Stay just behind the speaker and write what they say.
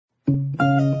Special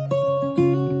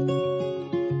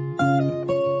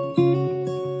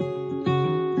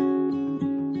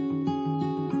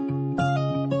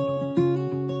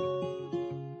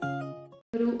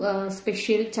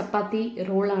chapati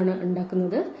roll ആണ്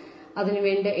ഉണ്ടാക്കുന്നത്. അതിനു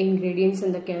വേണ്ട ഇൻഗ്രീഡിയൻസ്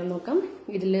എന്തൊക്കെയാണെന്ന് നോക്കാം.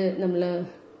 ഇതിൽ നമ്മൾ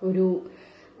ഒരു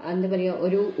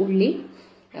ഉള്ളി,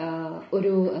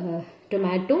 ഒരു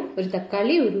ടൊമാറ്റോ, ഒരു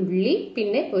തക്കാളി, ഒരു ഉള്ളി,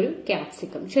 പിന്നെ ഒരു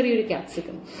ക്യാപ്സിക്കം, ചെറിയൊരു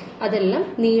ക്യാപ്സിക്കം, അതെല്ലാം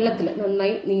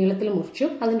നന്നായി നീളത്തിൽ മുറിച്ചു.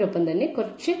 അതിന്റെ ഒപ്പം തന്നെ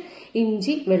കുറച്ച്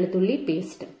ഇഞ്ചി വെളുത്തുള്ളി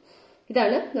പേസ്റ്റ്.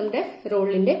 ഇതാണ് നമ്മുടെ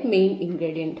റോളിന്റെ മെയിൻ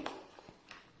ഇൻഗ്രീഡിയന്റ്.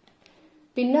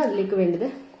 പിന്നെ അതിലേക്ക് വേണ്ടത്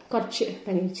കുറച്ച്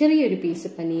പനീർ, ചെറിയൊരു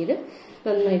പീസ് പനീർ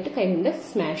നന്നായിട്ട് കൈകൊണ്ട്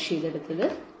സ്മാഷ് ചെയ്തെടുത്തത്.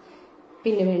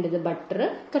 പിന്നെ വേണ്ടത് ബട്ടർ,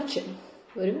 കുറച്ച്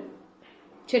ഒരു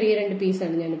ചെറിയ 2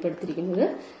 പീസാണ് ഞാനിപ്പോൾ എടുത്തിരിക്കുന്നത്.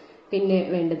 പിന്നെ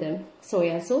വേണ്ടത്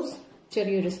സോയാ സോസ്,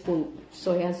 ചെറിയൊരു സ്പൂൺ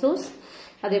സോയാ സോസ്,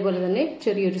 അതേപോലെ തന്നെ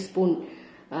ചെറിയൊരു സ്പൂൺ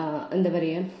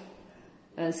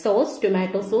സോസ്,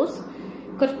 ടൊമാറ്റോ സോസ്,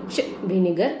 കുറച്ച്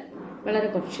വിനിഗർ, വളരെ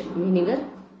കുറച്ച് വിനിഗർ,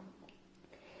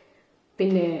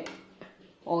 പിന്നെ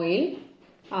ഓയിൽ,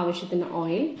 ആവശ്യത്തിന്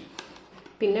ഓയിൽ.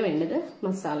 പിന്നെ വേണ്ടത്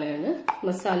മസാലയാണ്.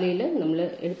 മസാലയിൽ നമ്മൾ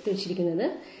എടുത്തു വെച്ചിരിക്കുന്നത്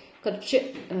കുറച്ച്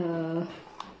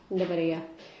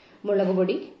മുളക്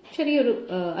പൊടി, ചെറിയൊരു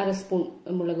 1/2 സ്പൂൺ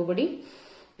മുളക് പൊടി,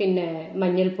 പിന്നെ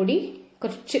മഞ്ഞൾപ്പൊടി,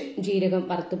 കുറച്ച് ജീരകം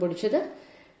വറുത്ത് പൊടിച്ചത്,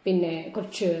 പിന്നെ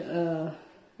കുറച്ച്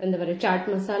ചാട്ട്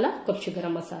മസാല, കുറച്ച്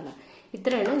ഗരം മസാല.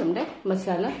 ഇത്രയാണ് നമ്മുടെ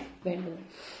മസാല വേണ്ടത്.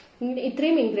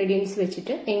 ഇത്രയും ഇൻഗ്രീഡിയൻസ്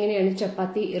വെച്ചിട്ട് എങ്ങനെയാണ്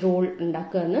ചപ്പാത്തി റോൾ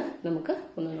ഉണ്ടാക്കുക എന്ന് നമുക്ക്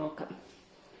ഒന്ന് നോക്കാം.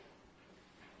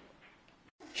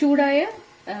 ചൂടായ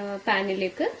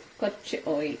പാനിലേക്ക് കുറച്ച്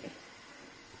ഓയിൽ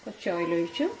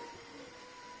ഒഴിച്ചു.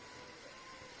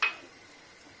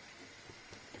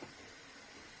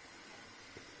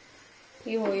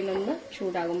 ഈ ഓയിലൊന്ന്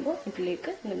ചൂടാകുമ്പോൾ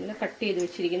ഇതിലേക്ക് നമ്മൾ കട്ട് ചെയ്ത്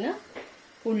വെച്ചിരിക്കുന്ന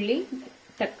ഉള്ളി,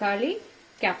 തക്കാളി,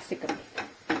 ക്യാപ്സിക്കം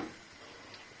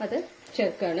അത്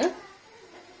ചേർക്കാണ്.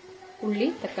 ഉള്ളി,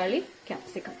 തക്കാളി,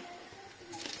 ക്യാപ്സിക്കം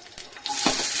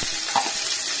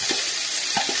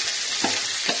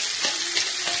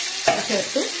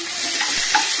ചേർത്തു.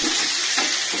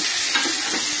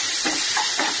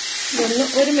 ഇതൊന്ന്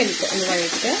 1 മിനിറ്റ് ഒന്ന്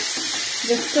വഴറ്റുക.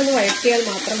 ജസ്റ്റ് ഒന്ന് വഴറ്റിയാൽ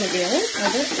മാത്രം മതിയാവും,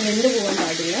 അത് വെന്ത് പോകാൻ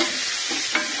പാടില്ല.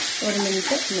 1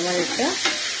 മിനിറ്റ് ഒന്ന് വഴറ്റുക.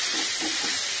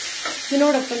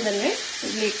 ഇതിനോടൊപ്പം തന്നെ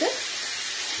ഇതിലേക്ക്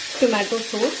ടൊമാറ്റോ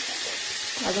സോസ്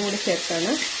അതും കൂടി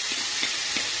ചേർത്താണ്.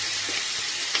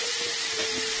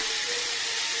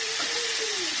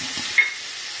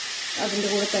 അതിൻ്റെ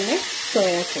കൂടെ തന്നെ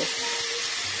സോയാ സോസ്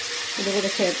ഇതുകൂടെ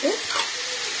ചേർത്ത്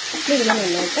ഇതിനെ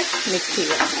നന്നായിട്ട് മിക്സ്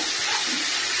ചെയ്യുക.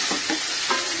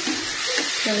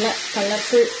 നല്ല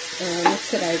കളർഫുൾ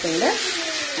മിക്സറായിട്ടുണ്ട്.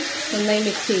 നന്നായി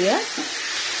മിക്സ് ചെയ്യുക.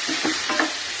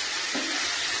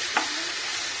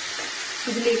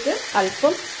 ഇതിലേക്ക്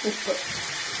അല്പം ഉപ്പ്,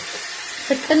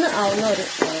 പെട്ടെന്ന് ആവുന്ന ഒരു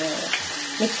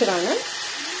മിക്സറാണ്.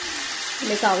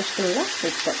 ഇതിലേക്ക് ആവശ്യത്തിനുള്ള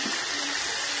ഉപ്പ്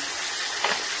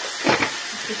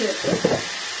ചേർത്ത്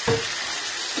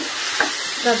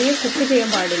അധികം കുക്ക് ചെയ്യാൻ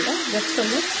പാടില്ല, ജസ്റ്റ്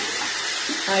ഒന്ന്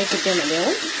ആയി കിട്ടിയാൽ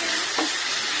മതിയാവും.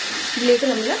 ഇതിലേക്ക്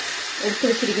നമ്മൾ എടുത്തു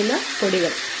വെച്ചിരിക്കുന്ന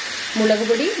പൊടികൾ: മുളക്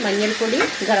പൊടി, മഞ്ഞൾപ്പൊടി,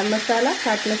 ഗരം മസാല,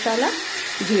 ചാട്ട് മസാല,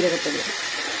 ജീരകപ്പൊടി,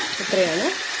 ഇത്രയാണ്.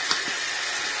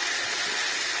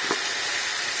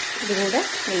 ഇതുകൂടെ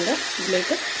നമ്മൾ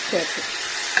ഇതിലേക്ക് ചേർക്കും.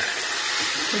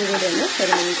 ഇതുകൂടെ ഒന്ന്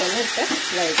 1 മിനിറ്റ് ഒന്ന് ഇട്ട്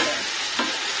വഴറ്റുക.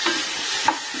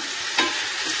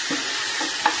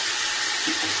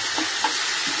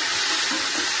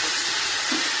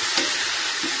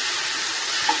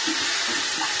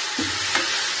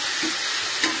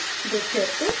 ഇത്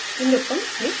ചേർത്ത് ഇതിനൊപ്പം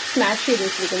ഈ സ്മാഷ് ചെയ്ത്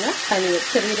വെച്ചിരിക്കുന്ന പനീർ,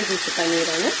 ചെറിയൊരു പീസ്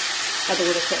പനീറാണ്,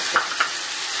 അതുകൂടെ ചേർത്ത്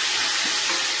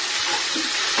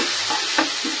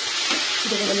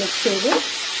ഇതുകൂടെ മിക്സ് ചെയ്ത്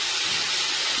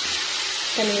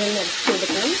പനീറിന്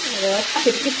അടിച്ചെടുക്കണം.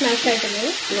 ശരിക്കും സ്മാഷ് ആയിട്ടുള്ളത്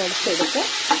അടിച്ചെടുക്കുക.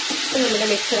 ഇപ്പം നമ്മുടെ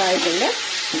മിക്സറായിട്ടുണ്ട്.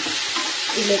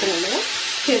 ഇതിലേക്ക് നമ്മൾ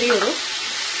ചെറിയൊരു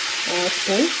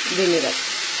സ്പൂൺ വിനിഗർ,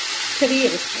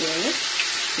 ചെറിയൊരു സ്പൂണാണ്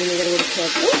വിനിഗർ കൂടി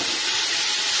ചേർത്ത്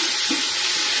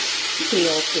തീ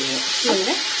ഓഫ് ചെയ്യുക.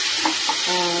 നമ്മുടെ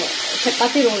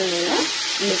ചപ്പാത്തി റോളിനുള്ള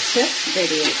മിക്സർ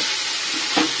റെഡിയായി.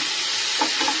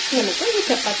 നമുക്ക് ഈ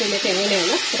ചപ്പാത്തിയിലേക്ക്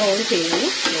എങ്ങനെയാണ് റോൾ ചെയ്യുന്നത്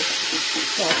നോക്കാം.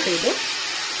 ഓഫ് ചെയ്ത്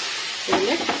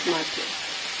പിന്നെ മാറ്റി.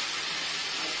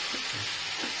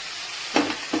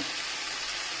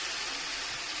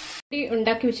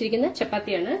 ഉണ്ടാക്കി വെച്ചിരിക്കുന്ന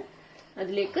ചപ്പാത്തിയാണ്.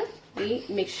 അതിലേക്ക് ഈ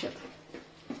മിക്സർ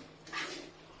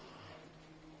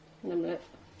നമ്മൾ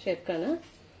ചേർക്കാണ്.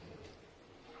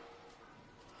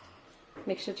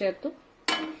 മിക്സർ ചേർത്തു.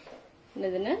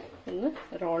 ഇതിനെ ഒന്ന്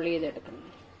റോൾ ചെയ്തെടുക്കണം.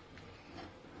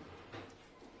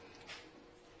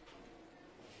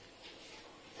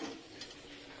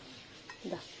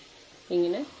 ഇതാ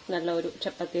ഇങ്ങനെ നല്ല ഒരു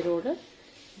ചപ്പാത്തി റോള്.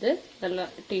 ഇത് നല്ല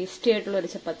ടേസ്റ്റി ആയിട്ടുള്ള ഒരു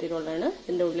ചപ്പാത്തി റോളാണ്.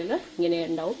 ഇതിൻ്റെ ഉള്ളിൽ ഇങ്ങനെ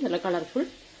ഉണ്ടാവും, നല്ല കളർഫുൾ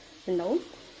ഉണ്ടാവും,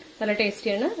 നല്ല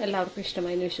ടേസ്റ്റിയാണ്. എല്ലാവർക്കും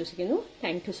ഇഷ്ടമായി എന്ന് വിശ്വസിക്കുന്നു.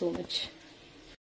 Thank you so much.